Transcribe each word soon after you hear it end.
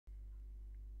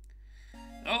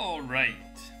Alright,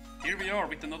 here we are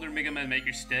with another Mega Man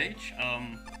Maker stage.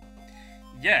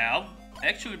 Yeah, I'll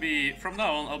actually be, from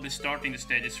now on, I'll be starting the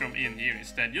stages from in here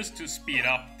instead, just to speed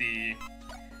up the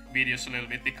videos a little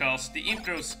bit, because the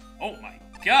intros, oh my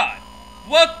god,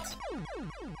 what?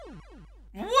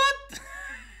 What?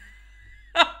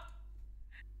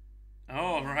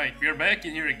 Alright, we are back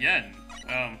in here again.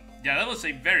 Yeah, that was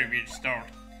a very weird start.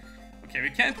 Okay,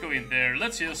 we can't go in there,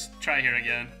 let's just try here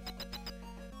again.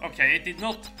 Okay, it did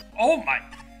not, oh my,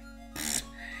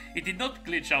 it did not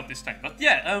glitch out this time, but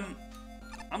yeah,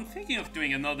 I'm thinking of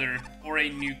doing another, or a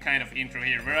new kind of intro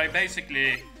here, where I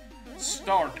basically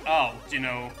start out, you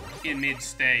know, in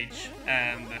mid-stage,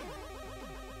 and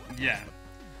yeah,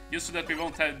 just so that we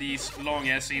won't have these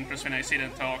long-ass intros when I sit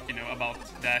and talk, you know, about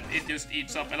that. It just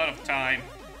eats up a lot of time,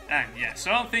 and yeah,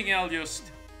 so I'm thinking I'll just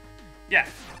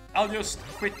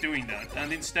quit doing that,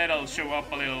 and instead I'll show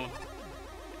up a little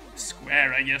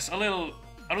square, I guess, a little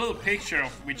picture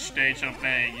of which stage I'm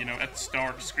playing, you know, at the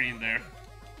start screen there.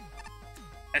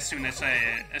 As soon as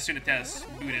it has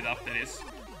booted up, that is.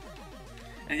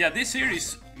 And yeah, this here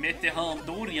is Metehan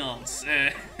Doryan's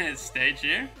stage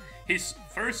here. His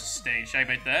first stage, I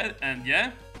bet that, and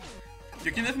yeah,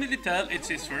 you can definitely tell it's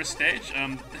his first stage,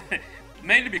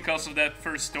 mainly because of that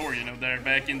first story, you know, there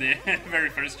back in the very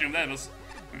first room. That was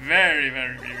very,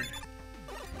 very weird.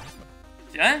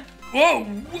 Yeah? Whoa,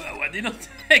 whoa, I did not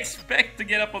expect to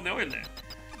get up on the oil there.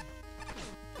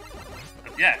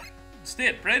 But yeah,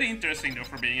 still pretty interesting though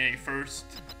for being a first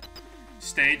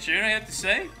stage here, I have to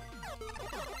say.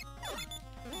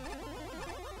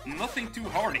 Nothing too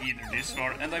hard either this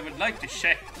far, and I would like to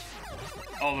check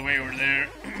all the way over there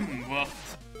what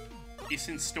is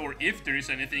in store, if there is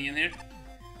anything in here.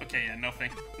 Okay, yeah, nothing.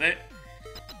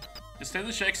 Just have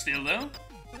to check still though.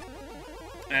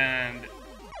 And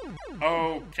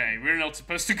okay, we're not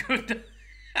supposed to go down.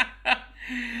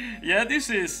 Yeah, this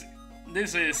is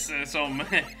some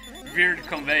weird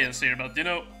conveyance here, but you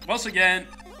know, once again,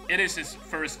 it is his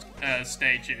first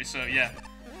stage here, so yeah,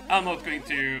 I'm not going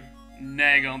to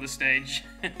nag on the stage.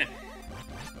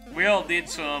 We all did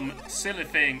some silly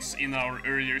things in our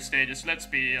earlier stages, let's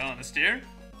be honest here.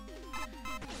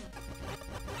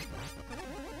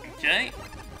 Okay,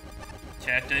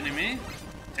 cat enemy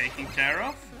taken care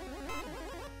of.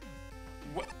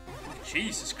 What? Oh,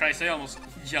 Jesus Christ, I almost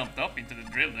jumped up into the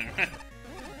drill there.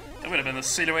 That would have been a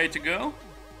silly way to go.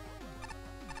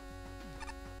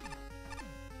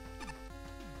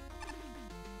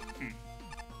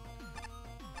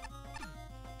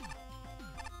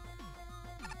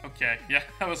 Okay, yeah,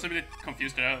 I was a bit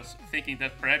confused there. I was thinking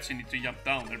that perhaps you need to jump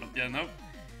down there, but yeah, no.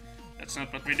 That's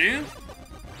not what we do.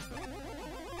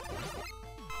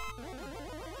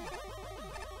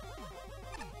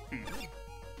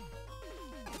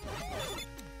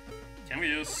 Can we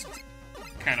just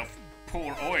kind of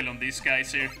pour oil on these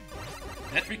guys here?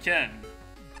 That we can.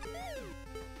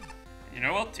 You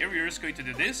know what? Here we're just going to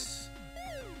do this.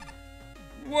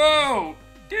 Whoa!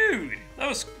 Dude! That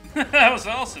was that was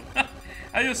awesome!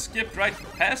 I just skipped right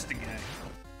past the guy.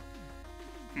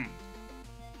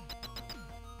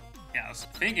 Yeah, I was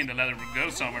thinking the ladder would go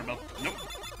somewhere, but nope.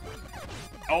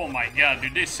 Oh my god,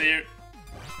 dude, this here.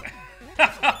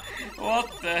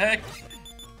 What the heck?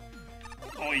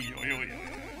 Oi, oi, oi, oi.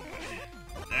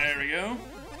 There we go.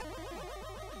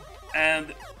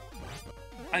 And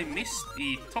I missed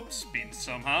the top spin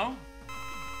somehow.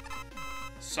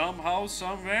 Somehow,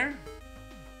 somewhere.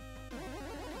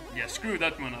 Yeah, screw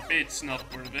that one up. It's not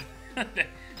worth it.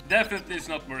 Definitely it's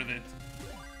not worth it.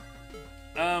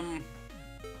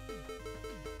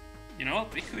 You know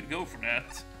what? We could go for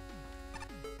that.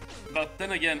 But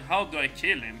then again, how do I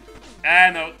kill him? Ah,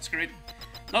 no, screw it.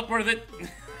 Not worth it.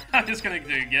 I'm just gonna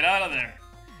get out of there.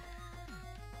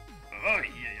 Oh,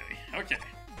 yeah, okay.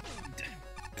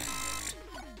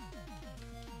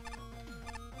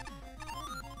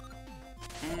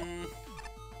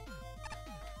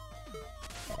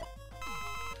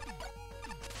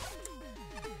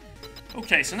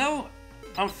 Okay, so now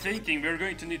I'm thinking we're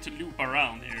going to need to loop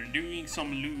around here, doing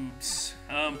some loops.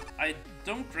 I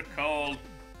don't recall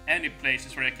any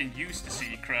places where I can use the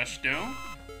sea crash though.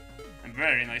 I'm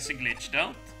very nicely glitched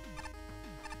out.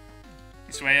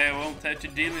 This way I won't have to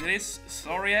deal with this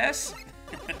sorry ass.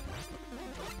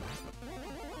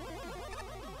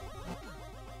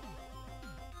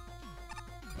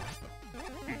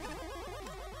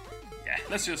 Yeah,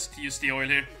 let's just use the oil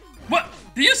here. What?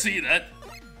 Do you see that?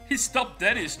 He stopped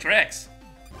dead in his tracks.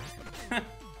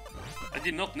 I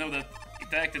did not know that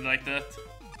it acted like that.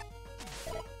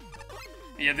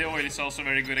 Yeah, the oil is also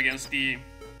very good against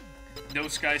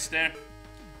those guys there.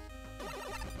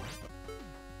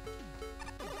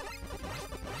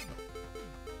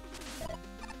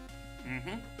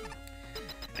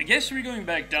 I guess we're going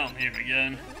back down here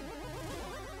again.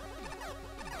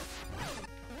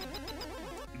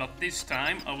 But this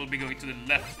time I will be going to the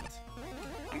left.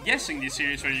 I'm guessing this here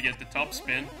is where you get the top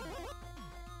spin.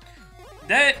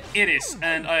 There it is,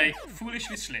 and I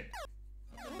foolishly slipped.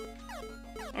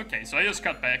 Okay, so I just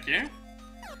cut back here.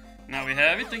 Now we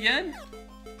have it again.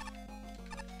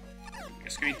 I'm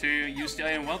just going to use the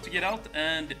iron well to get out,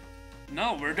 and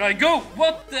now where do I go?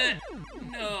 What the?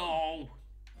 No.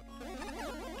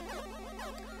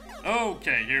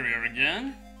 Okay, here we are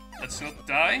again. Let's not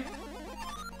die.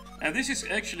 And this is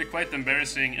actually quite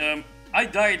embarrassing. I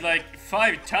died like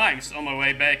 5 times on my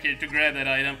way back here to grab that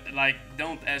item. Like,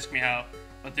 don't ask me how.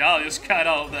 But yeah, I'll just cut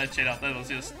all that shit out. That was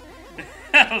just...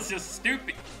 that was just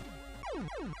stupid.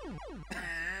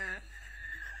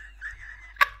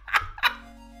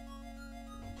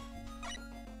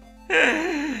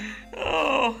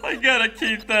 Oh, I gotta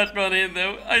keep that one in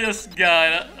though. I just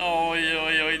gotta. Oh,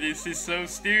 yo, this is so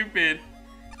stupid.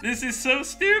 This is so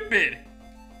stupid.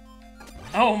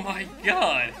 Oh my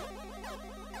god.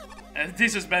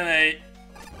 This has been a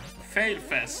fail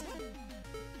fest.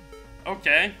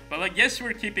 Okay, well I guess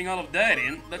we're keeping all of that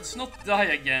in. Let's not die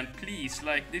again, please.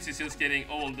 Like, this is just getting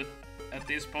old at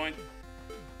this point.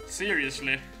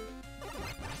 Seriously.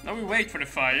 Now we wait for the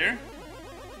fire.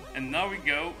 And now we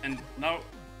go, and now...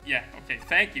 Yeah, okay,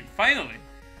 thank you. Finally!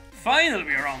 Finally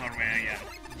we are on our way again.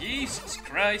 Jesus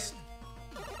Christ.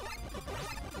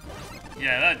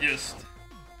 Yeah, that just...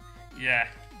 Yeah.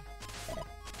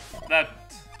 That...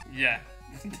 Yeah.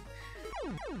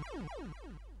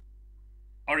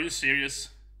 Are you serious?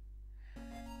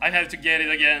 I have to get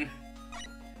it again.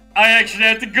 I actually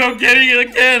have to go getting it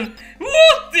again!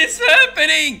 What is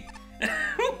happening?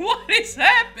 What is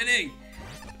happening?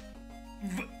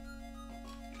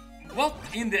 What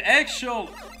in the actual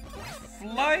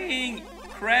flying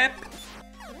crap?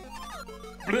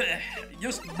 Blech.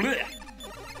 Just blech.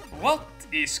 What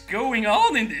is going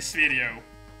on in this video?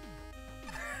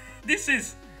 This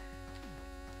is...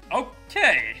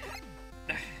 Okay.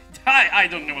 I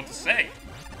don't know what to say.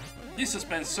 This has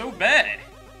been so bad.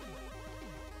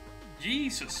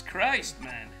 Jesus Christ,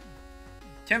 man.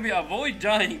 Can we avoid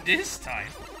dying this time?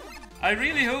 I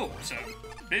really hope so.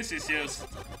 This is just...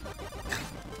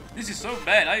 This is so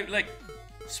bad. I, like,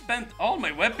 spent all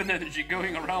my weapon energy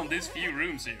going around these few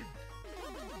rooms here.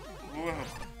 Whoa.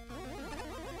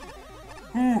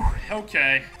 Whew,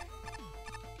 okay.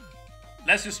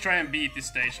 Let's just try and beat this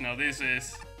stage now. This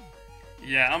is...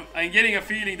 Yeah, I'm getting a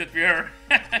feeling that we are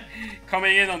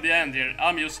coming in on the end here.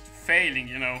 I'm just failing,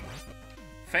 you know.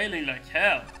 Failing like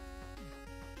hell.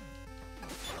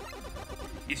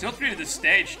 It's not really the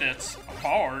stage that's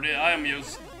hard. I'm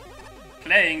just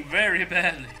playing very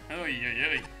badly. Oy,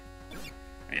 oy, oy.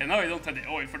 Yeah, now I don't have the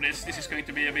oil for this. This is going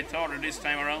to be a bit harder this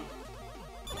time around.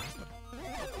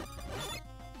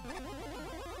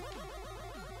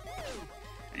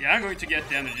 Yeah, I'm going to get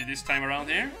the energy this time around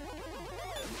here.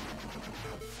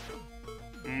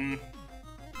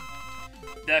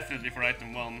 Definitely for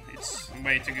item 1. It's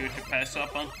way too good to pass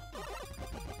up on.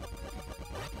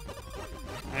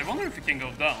 I wonder if we can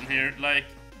go down here. Like,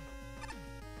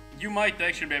 you might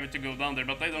actually be able to go down there,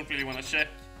 but I don't really want to check.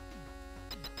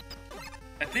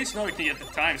 At least now we can get the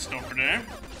time stopper there.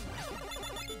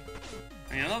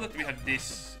 And now that we have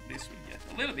this will get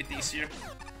a little bit easier.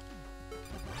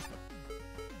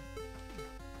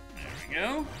 There we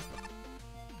go.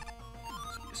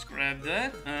 So just grab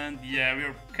that, and yeah,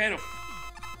 we're kind of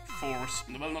forced.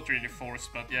 Well, not really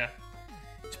forced, but yeah.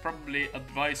 It's probably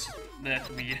advised that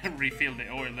we refill the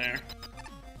oil there.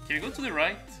 Can we go to the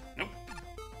right? Nope.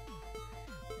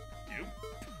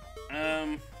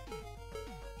 Nope.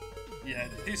 Yeah,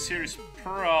 this here is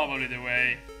probably the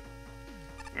way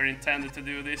we're intended to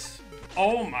do this.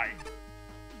 Oh my!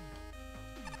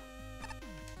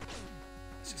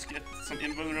 Let's just get some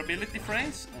invulnerability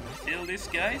frames and kill these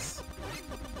guys.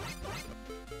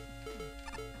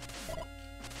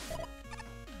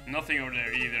 Nothing over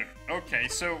there either. Okay,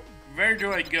 so where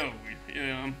do I go?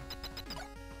 Yeah.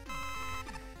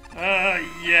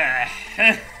 I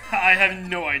have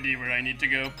no idea where I need to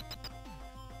go.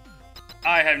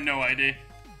 I have no idea.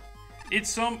 It's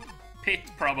some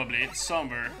pit probably. It's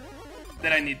somewhere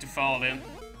that I need to fall in.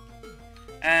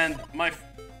 And my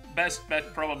best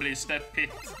bet probably is that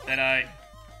pit that I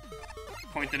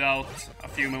pointed out a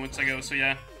few moments ago, so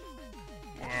yeah.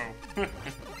 Whoa.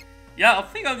 Yeah, I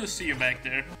think I'll just see you back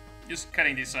there. Just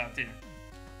cutting this out here.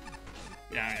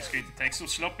 Yeah, I'm just going to take some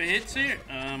sloppy hits here.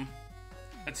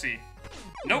 Let's see.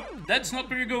 Nope, that's not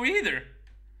where you go either.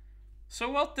 So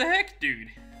what the heck,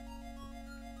 dude?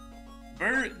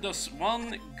 Where does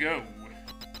one go?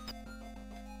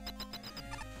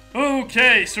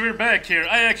 Okay, so we're back here.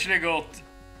 I actually got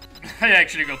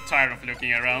tired of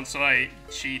looking around, so I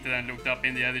cheated and looked up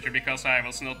in the editor because I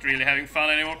was not really having fun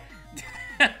anymore.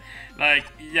 Like,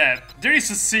 yeah, there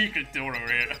is a secret door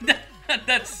over here.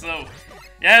 That's so...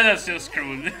 Yeah, that's just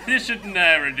cruel. You should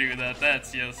never do that.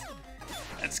 That's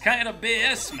kind of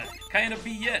BS, man. Kind of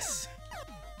BS.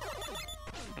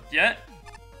 But yeah,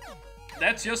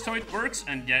 that's just how it works.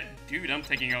 And yeah, dude, I'm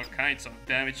taking all kinds of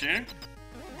damage here.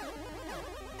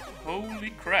 Holy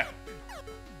crap.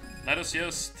 Let us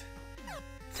just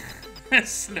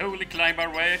slowly climb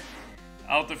our way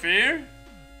out of here.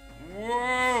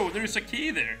 Whoa, there's a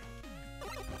key there.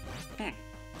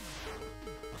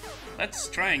 Let's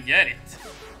try and get it.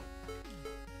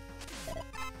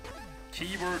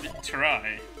 Keyword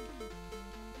try.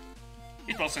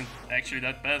 It wasn't actually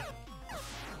that bad.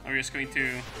 I'm just going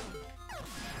to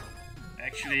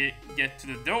actually get to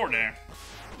the door there.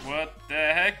 What the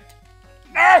heck?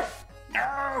 No!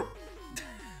 No!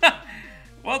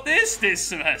 What is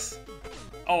this mess?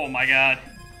 Oh my god.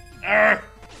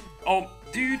 Oh,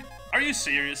 dude, are you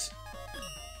serious?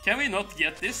 Can we not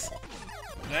get this?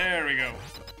 There we go.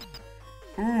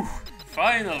 Whew,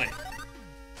 finally.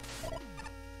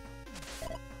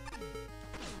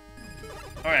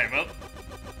 Alright, well.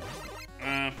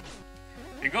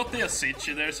 We got the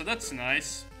Asichi there, so that's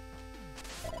nice.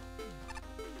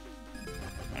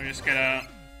 I'm just gonna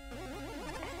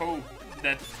hope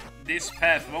that this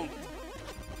path won't,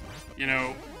 you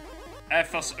know,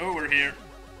 F us over here.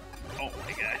 Oh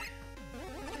my god.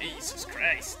 Jesus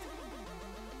Christ.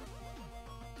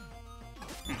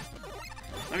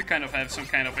 Now we kind of have some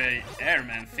kind of a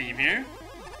airman theme here.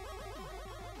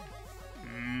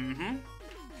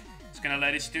 It's gonna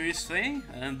let us do his thing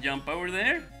and jump over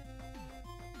there.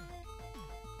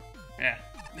 Yeah,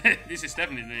 this is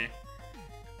definitely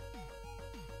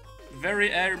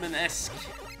very airman-esque.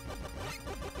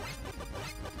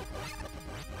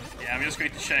 Yeah, I'm just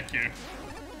going to check here.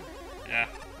 Yeah,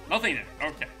 nothing there.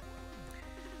 Okay.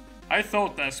 I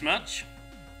thought as much.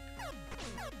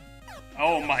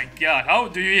 Oh my god, how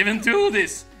do you even do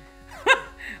this?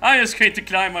 I'm just going to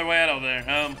climb my way out of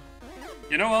there.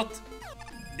 You know what?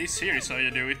 This here is how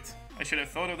you do it. I should have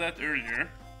thought of that earlier.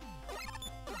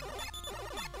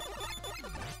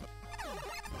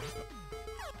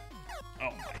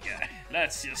 Oh my god.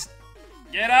 Let's just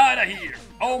get out of here.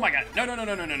 Oh my god. No, no, no,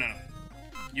 no, no, no, no.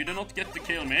 You do not get to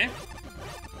kill me.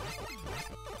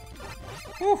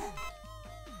 Whew.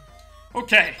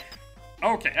 Okay.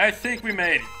 Okay, I think we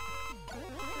made it.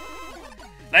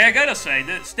 Like, I gotta say,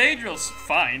 the stage was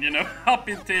fine, you know, up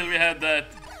until we had that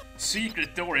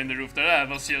secret door in the roof. That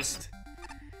was just...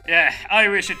 Yeah, I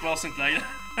wish it wasn't like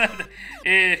that.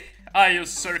 I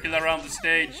just circled around the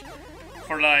stage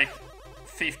for like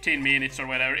 15 minutes or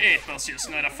whatever. It was just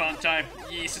not a fun time.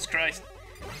 Jesus Christ.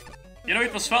 You know,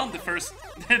 it was fun the first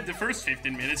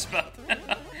 15 minutes, but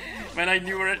when I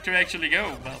knew where to actually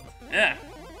go, but yeah.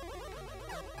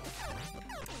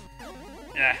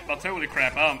 Yeah, but holy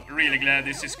crap, I'm really glad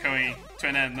this is going to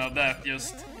an end now. That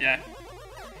just, yeah.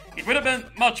 It would have been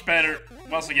much better,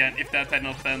 once again, if that had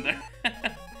not been there.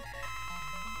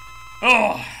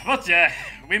 Oh, but yeah,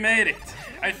 we made it,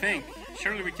 I think.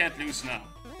 Surely we can't lose now.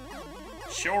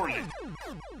 Surely.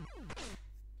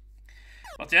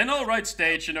 But yeah, an alright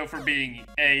stage, you know, for being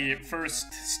a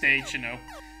first stage, you know.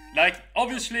 Like,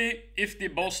 obviously, if the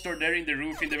boss door there in the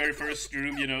roof in the very first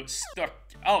room, you know, stuck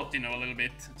out, you know, a little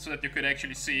bit, so that you could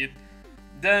actually see it,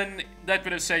 then that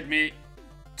would have saved me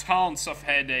tons of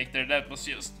headache there. That was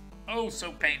just, oh,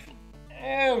 so painful.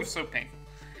 Oh, so painful.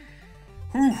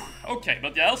 Whew, okay,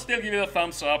 but yeah, I'll still give it a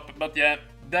thumbs up, but yeah,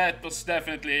 that was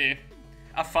definitely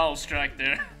a foul strike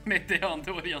there. Metehan,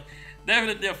 doryan.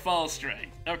 Definitely a foul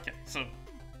strike. Okay, so,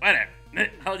 whatever.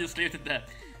 I'll just leave it at that.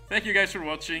 Thank you guys for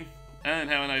watching, and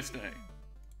have a nice day.